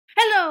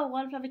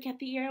One Fluffy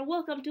Cathy here.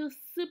 Welcome to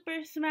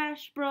Super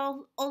Smash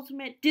Bros.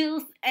 Ultimate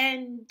Do's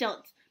and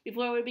Don'ts.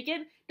 Before we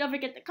begin, don't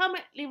forget to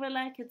comment, leave a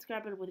like, and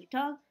subscribe with your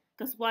tongue,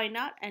 because why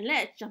not? And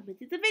let's jump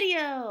into the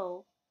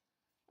video.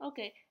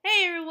 Okay,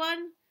 hey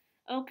everyone.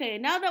 Okay,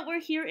 now that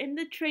we're here in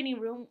the training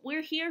room,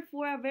 we're here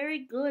for a very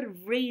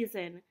good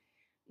reason.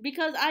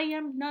 Because I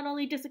am not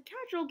only just a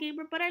casual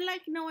gamer, but I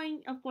like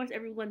knowing, of course,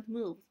 everyone's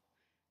moves.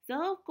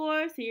 So, of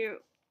course, here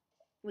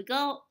we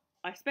go.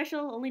 Our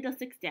special only does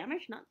 6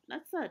 damage.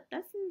 That's not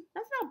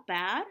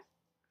bad.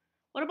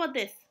 What about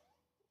this?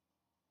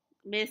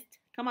 Missed.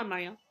 Come on,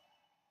 Mario.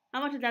 How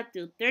much did that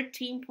do?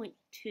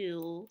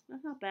 13.2.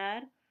 That's not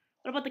bad.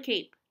 What about the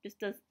cape? Just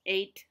does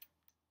 8.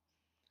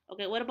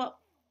 Okay, what about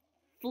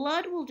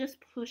Flood? Will just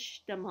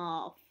push them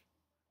off.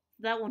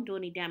 That won't do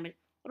any damage.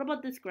 What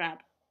about this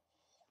grab?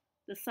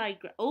 The side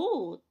grab.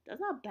 Oh,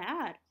 that's not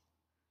bad.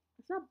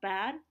 That's not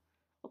bad.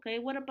 Okay,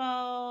 what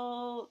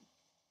about...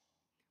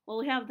 Well,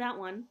 we have that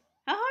one.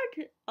 How hard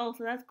to... Oh,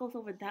 so that goes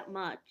over that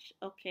much.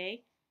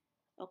 Okay.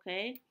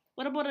 Okay.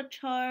 What about a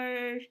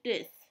charge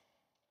this?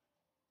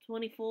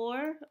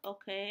 24.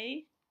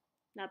 Okay.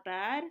 Not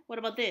bad. What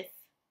about this?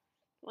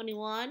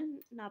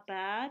 21. Not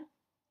bad.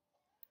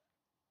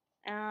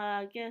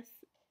 I guess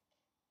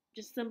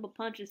just simple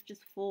punch is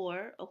just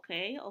 4.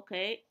 Okay.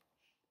 Okay.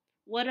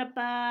 What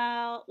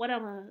about...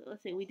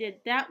 Let's see. We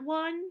did that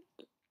one.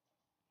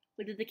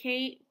 We did the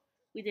cape.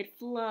 We did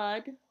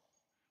flood.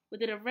 We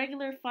did a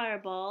regular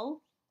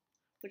fireball,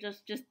 which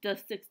just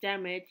does 6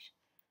 damage.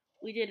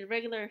 We did a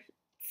regular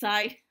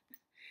side.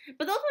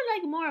 But those are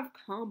like more of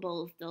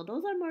combos, though.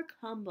 Those are more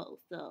combos,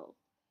 though.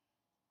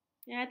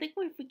 Yeah, I think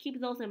if we keep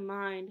those in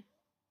mind.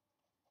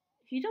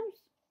 He jumps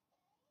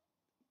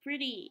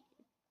pretty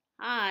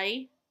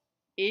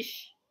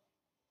high-ish.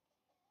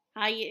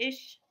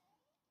 High-ish.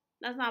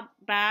 That's not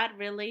bad,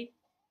 really.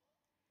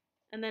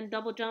 And then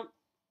double jump.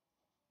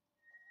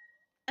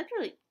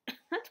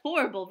 That's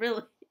horrible,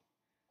 really.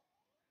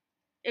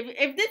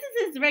 If this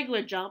is his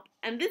regular jump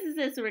and this is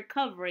his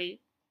recovery,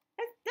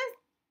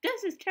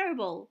 that's just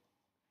terrible.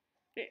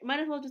 Might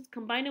as well just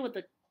combine it with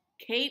the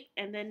cape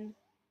and then,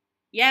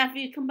 yeah, if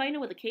you combine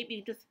it with the cape,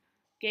 you just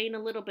gain a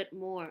little bit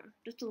more,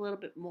 just a little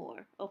bit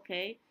more.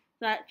 Okay,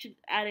 that should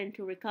add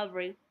into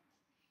recovery.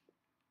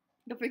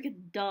 Don't forget to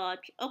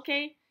dodge.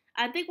 Okay,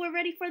 I think we're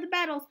ready for the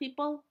battles,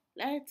 people.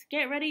 Let's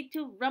get ready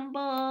to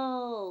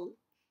rumble.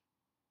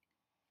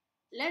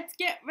 Let's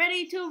get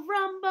ready to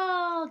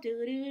rumble.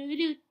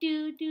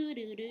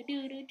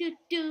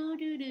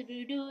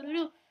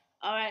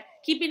 Alright,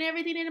 keeping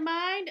everything in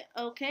mind.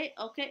 Okay.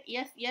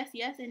 Yes,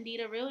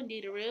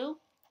 indeed-a-roo.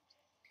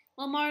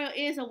 Well, Mario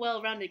is a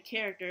well-rounded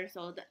character,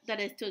 so that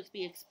is to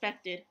be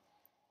expected.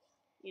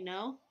 You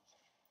know?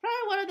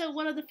 Probably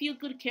one of the few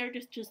good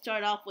characters to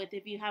start off with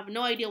if you have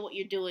no idea what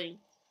you're doing.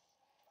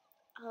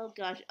 Oh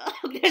gosh. Oh,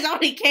 there's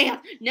already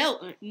chaos.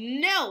 No.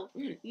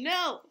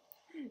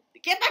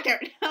 Get back here!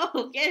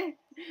 No, get...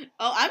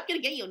 Oh, I'm gonna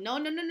get you. No.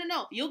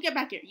 You get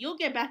back here. No.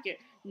 Get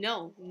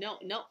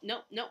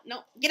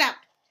out.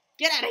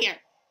 Get out of here.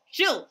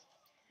 Shoo.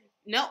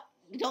 No.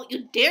 Don't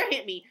you dare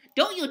hit me.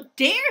 Don't you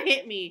dare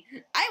hit me.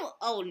 I will...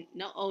 Oh,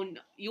 no.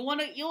 You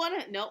wanna...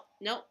 No.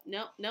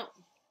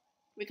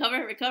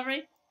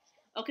 Recovery.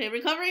 Okay,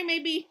 recovery may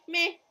be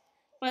meh,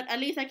 but at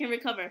least I can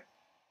recover.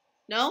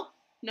 No.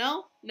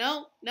 Not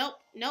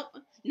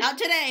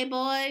today,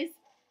 boys.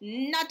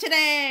 Not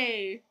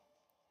today.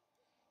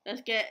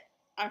 Let's get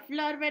our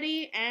flood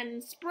ready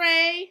and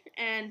spray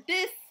and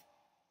this.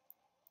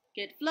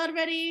 Get flood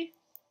ready.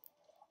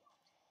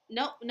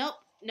 Nope.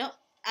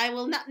 I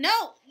will not.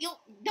 No, you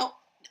don't.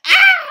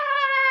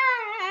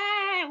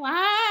 Ah!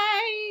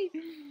 Why?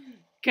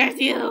 Curse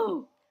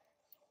you.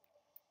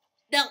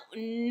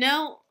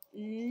 No.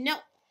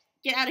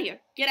 Get out of here.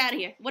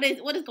 What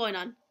is going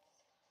on?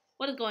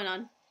 What is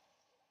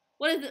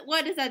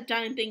that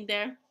giant thing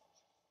there?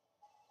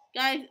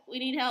 Guys, we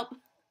need help.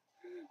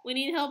 We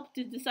need help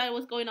to decide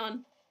what's going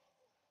on.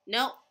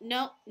 No.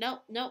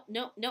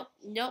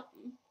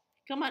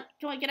 Come on,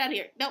 get out of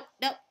here. Nope.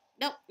 Stop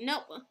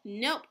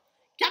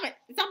it.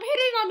 Stop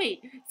hitting on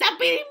me. Stop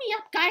beating me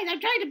up, guys. I'm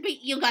trying to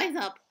beat you guys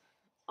up.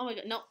 Oh my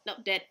god, no,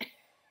 dead.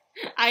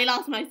 I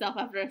lost myself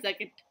after a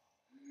second.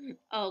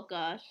 Oh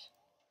gosh.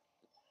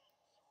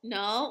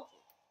 No.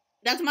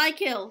 That's my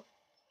kill.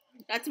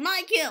 Get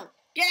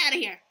out of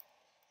here.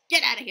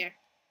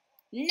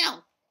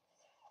 No.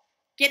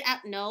 Get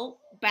out. No.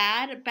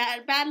 Bad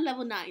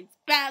level 9s.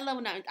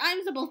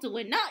 I'm supposed to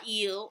win, not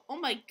you. Oh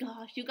my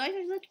gosh, you guys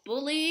are such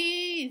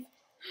bullies.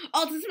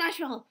 Oh, it's a Smash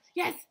Ball.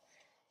 Yes.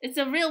 It's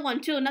a real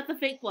one, too, not the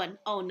fake one.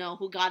 Oh no,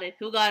 who got it?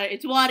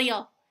 It's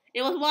Wario.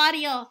 It was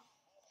Wario.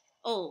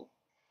 Oh.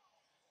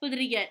 Who did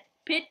he get?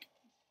 Pit?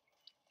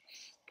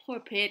 Poor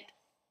Pit.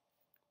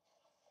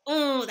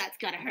 Oh, that's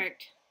gotta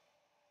hurt.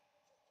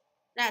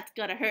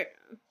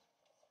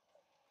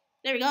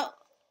 There we go.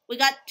 We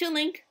got 2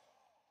 Link.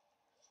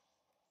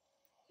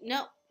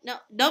 No.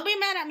 Don't be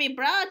mad at me,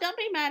 bro. Don't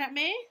be mad at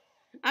me.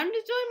 I'm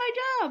just doing my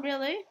job,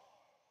 really.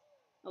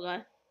 Oh,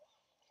 God.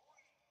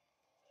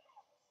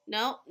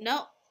 No.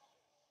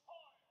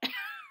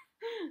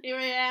 Here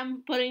I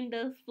am putting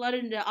the flood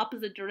in the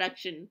opposite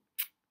direction.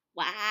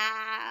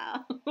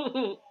 Wow.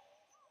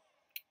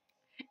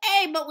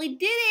 Hey, but we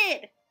did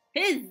it!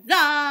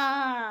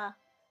 Huzzah!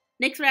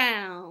 Next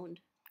round.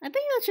 I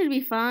think that should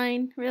be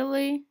fine,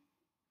 really.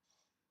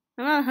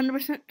 I'm not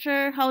 100%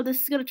 sure how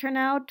this is gonna turn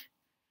out.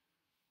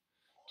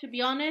 To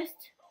be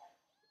honest.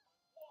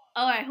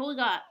 Alright, who we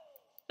got?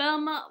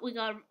 Belmont, we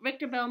got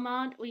Victor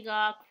Belmont, we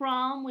got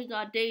Crom, we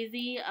got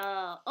Daisy.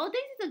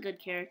 Daisy's a good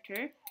character.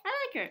 I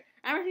like her.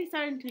 I'm actually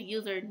starting to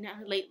use her now,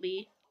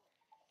 lately.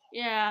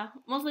 Yeah,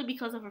 mostly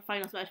because of her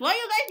final smash. Why are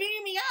you guys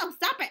beating me up?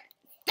 Stop it!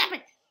 Stop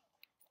it!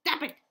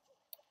 Stop it!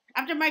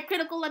 After my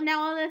critical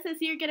analysis,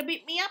 you're gonna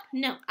beat me up?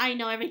 No, I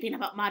know everything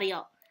about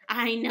Mario.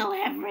 I know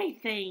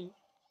everything.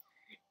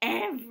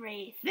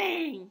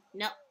 Everything.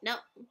 No, no.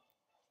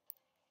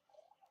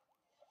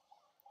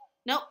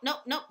 No, no,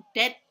 no.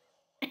 Dead.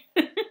 Oh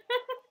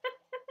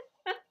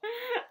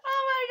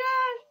my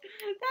gosh.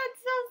 That's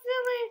so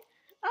silly.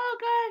 Oh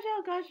gosh,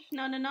 oh gosh.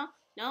 No, no, no.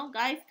 No,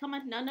 guys, come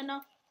on. No, no,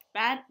 no.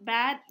 Bad,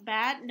 bad,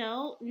 bad.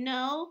 No,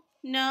 no,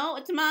 no.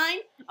 It's mine.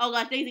 Oh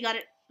gosh, Daisy got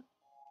it.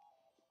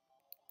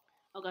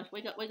 Oh gosh,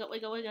 wake up, wake up,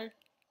 wake up, wake up.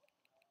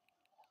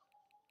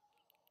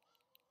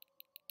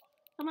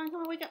 Come on,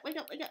 come on, wake up, wake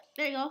up, wake up.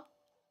 There you go.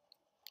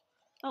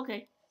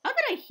 Okay. How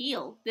did I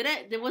heal?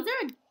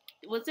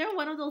 Was there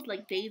one of those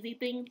like daisy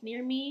things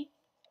near me?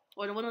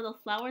 Or one of those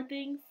flower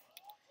things?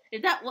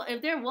 If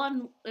there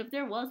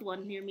was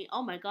one near me,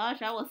 oh my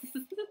gosh, I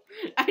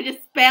just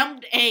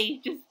spammed A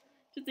just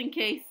in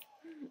case.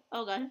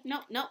 Oh god.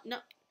 No, no,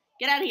 no.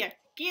 Get out of here.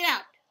 Get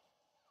out.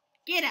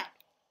 Get out.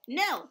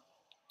 No.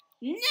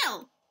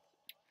 No.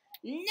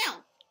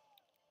 No.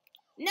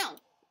 No.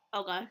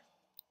 Oh god.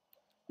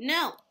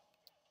 No.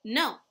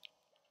 No.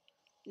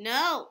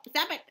 No.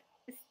 Stop it.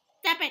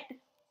 Stop it.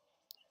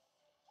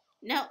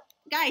 No.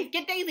 Guys,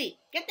 get Daisy.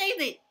 Get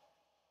Daisy.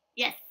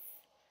 Yes.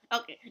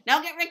 Okay.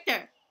 Now get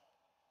Richter.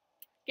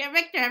 Get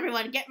Richter,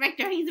 everyone. Get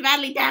Richter. He's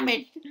badly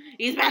damaged.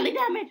 He's badly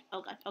damaged.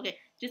 Oh god. Okay.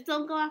 Just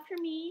don't go after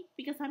me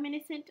because I'm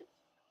innocent.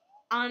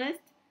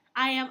 Honest.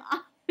 I am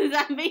honest.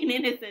 I'm being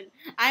innocent.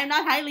 I am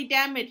not highly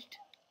damaged.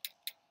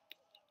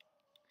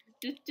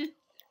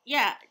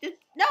 Yeah.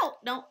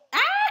 No. Ah!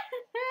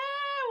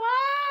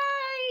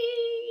 Why?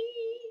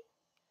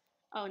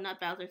 Oh, not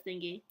Bowser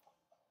thingy.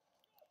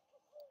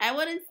 I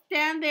wouldn't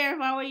stand there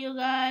if I were you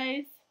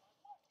guys.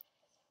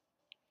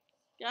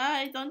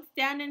 Guys, don't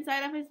stand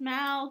inside of his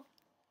mouth.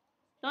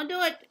 Don't do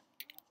it.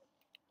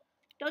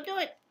 Don't do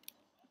it.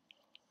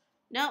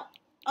 No.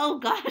 Oh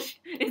gosh.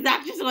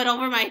 That just went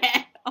over my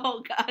head.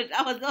 Oh gosh.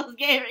 That was so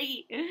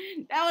scary.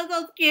 That was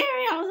so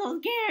scary. I was so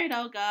scared.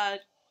 Oh gosh.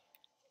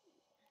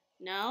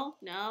 No.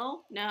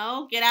 No.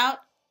 No. Get out.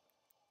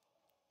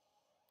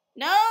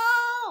 No.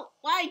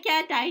 Why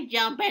can't I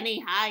jump any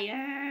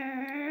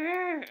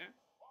higher?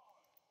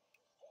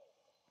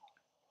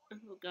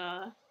 Oh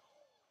god.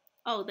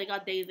 Oh, they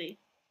got Daisy.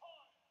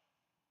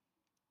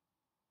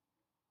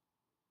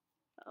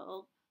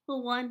 Oh,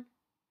 who won?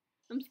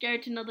 I'm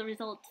scared to know the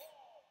results.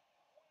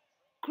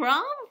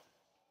 Crom?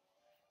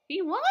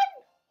 He won?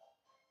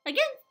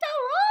 Against the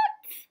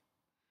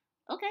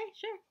what? Okay,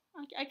 sure.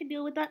 I can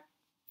deal with that.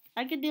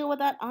 I can deal with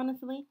that,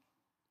 honestly.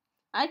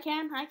 I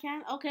can.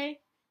 Okay.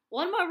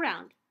 One more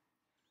round.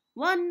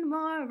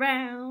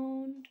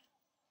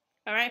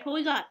 Alright, who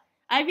we got?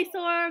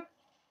 Ivysaur,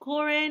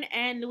 Corin,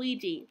 and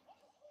Luigi.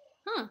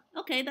 Huh,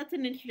 okay, that's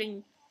an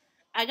interesting...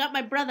 I got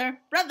my brother.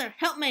 Brother,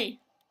 help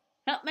me!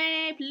 Help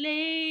me,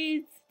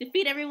 please!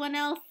 Defeat everyone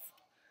else.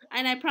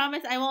 And I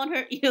promise I won't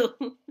hurt you.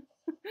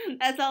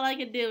 That's all I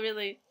can do,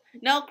 really.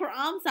 No,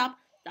 Crom, stop.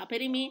 Stop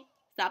hitting me.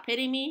 Stop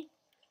hitting me.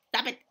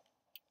 Stop it.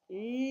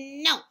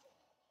 No!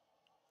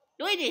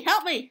 Luigi,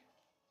 help me!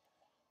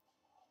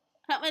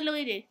 Help me,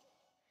 Luigi.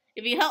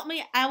 If you help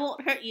me, I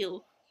won't hurt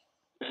you.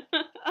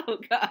 Oh,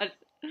 gosh.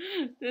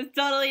 This is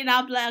totally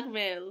not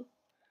blackmail.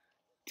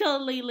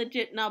 Totally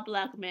legit not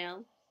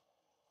blackmail.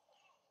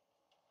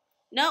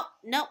 No.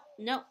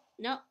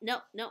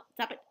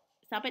 Stop it.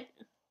 Stop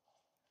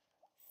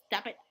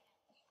it.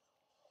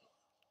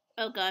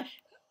 Oh,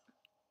 gosh.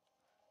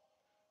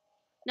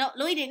 No,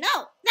 Luigi, no!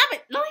 Stop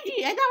it!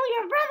 Luigi, I thought we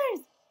were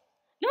brothers!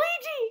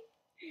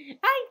 Luigi!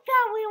 I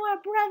thought we were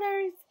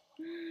brothers!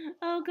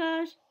 Oh,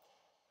 gosh.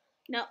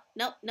 No.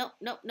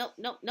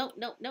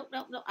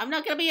 I'm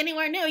not gonna be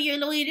anywhere near you,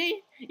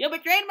 Luigi. You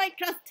betrayed my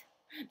trust.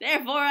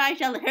 Therefore, I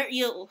shall hurt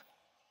you.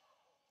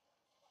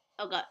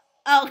 Oh, God.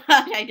 Oh,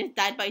 gosh, I just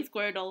died by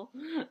Squirtle.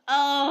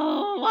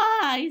 Oh,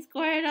 why,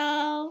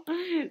 Squirtle?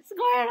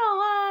 Squirtle,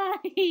 why?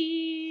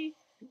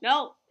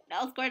 No,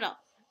 Squirtle.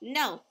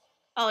 No.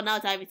 Oh, now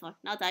it's Ivysaur.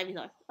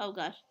 Oh,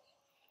 gosh.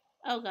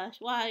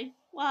 Why?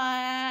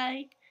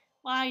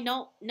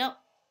 No.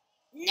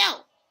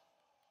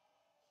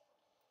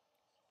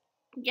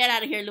 Get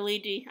out of here,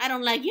 Luigi. I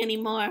don't like you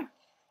anymore.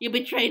 You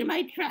betrayed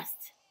my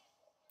trust.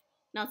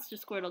 Now it's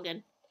just Squirtle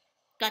again.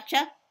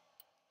 Gotcha.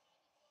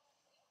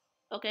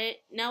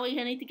 Okay, now we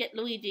need to get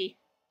Luigi.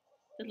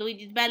 Because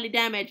Luigi's badly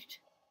damaged.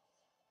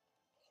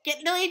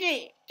 Get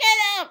Luigi! Get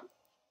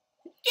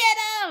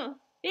him!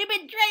 He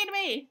betrayed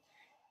me!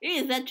 He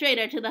is a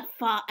traitor to the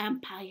Fa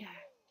Empire.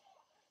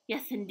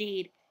 Yes,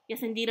 indeed.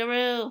 Yes, indeed,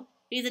 Aru.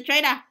 He's a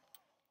traitor.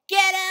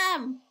 Get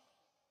him!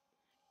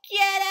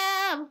 Get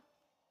him!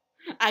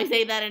 I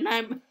say that and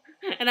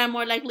I'm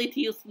more likely to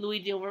use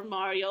Luigi over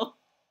Mario.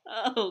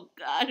 Oh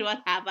God,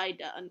 what have I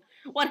done?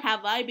 What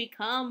have I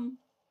become?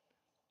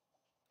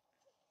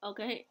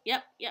 Okay,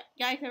 yep,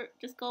 guys,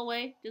 just go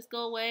away. Just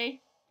go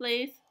away.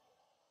 Please.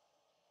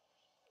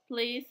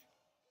 Please.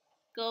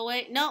 Go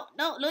away. No,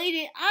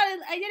 Luigi. I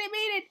didn't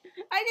mean it.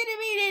 I didn't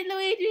mean it,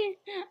 Luigi.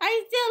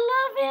 I still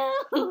love you.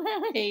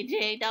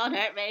 Luigi, don't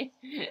hurt me.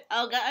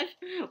 Oh gosh.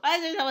 Why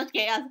is there so much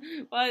chaos?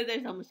 Why is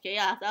there so much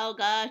chaos? Oh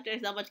gosh,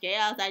 there's so much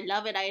chaos. I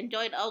love it. I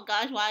enjoy it. Oh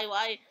gosh,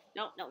 why?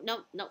 No.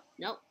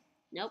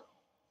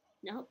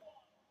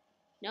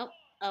 Nope.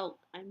 Oh,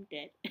 I'm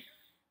dead.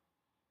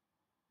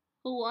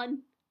 Who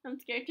won? I'm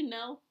scared to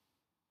know.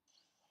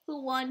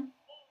 Who won?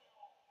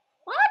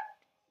 What?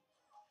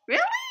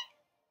 Really?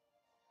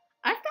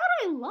 I thought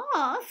I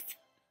lost.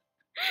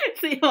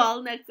 See you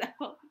all next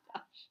episode.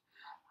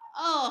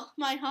 Oh,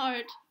 my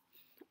heart.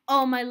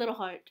 Oh, my little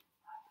heart.